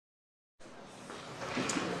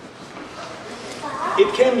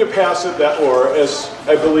it came to pass at that war, as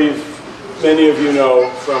I believe many of you know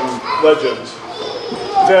from legends,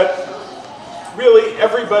 that really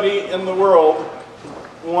everybody in the world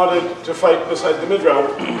wanted to fight beside the Midrow,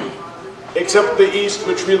 except the East,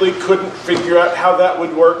 which really couldn't figure out how that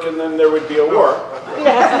would work, and then there would be a war.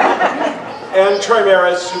 And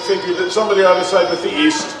Trimaris, who figured that somebody ought to side with the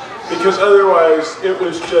East, because otherwise it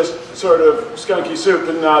was just sort of skunky soup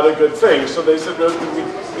and not a good thing. So they said,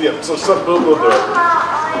 yeah, so some will do it.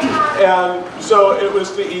 And so it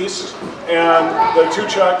was the East and the two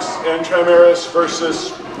Chucks and Trimaris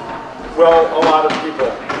versus, well, a lot of people.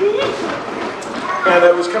 And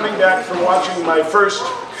I was coming back from watching my first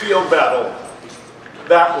field battle,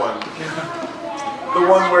 that one, the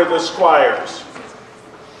one where the squires,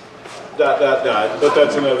 but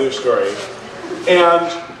that's another story. And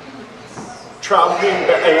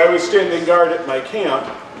I was standing guard at my camp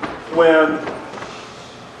when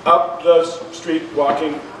up the street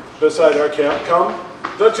walking beside our camp come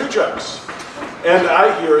the two Chucks. And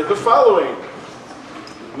I hear the following.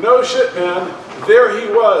 No shit, man, there he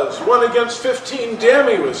was. 1 against 15, damn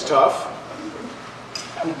he was tough.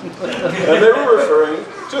 And they were referring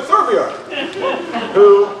to Thorbjorn,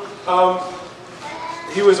 who,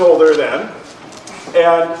 he was older then,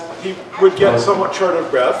 and he would get somewhat short of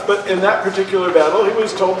breath, but in that particular battle, he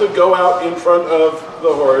was told to go out in front of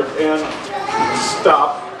the horde and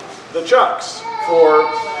stop the Chucks for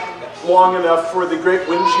long enough for the great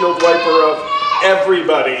windshield wiper of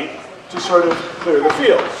everybody to sort of clear the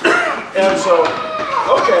field. And so,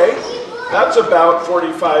 okay, that's about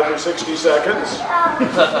 45 or 60 seconds.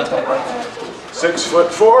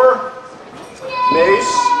 6'4",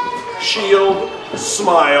 mace, shield,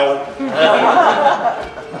 smile.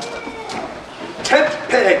 Tent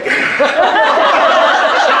peg.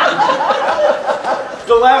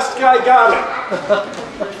 The last guy got it.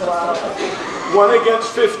 1 against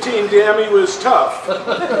 15, damn he was tough.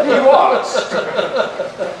 He lost.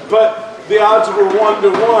 But the odds were 1 to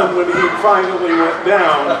 1 when he finally went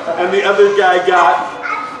down, and the other guy got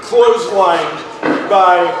clotheslined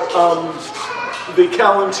by the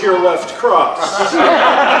Callantyr left cross.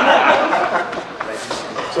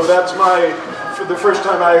 So that's for the first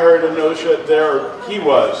time I heard a no shit there he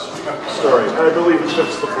was story, and I believe it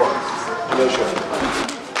fits the plot. No shit.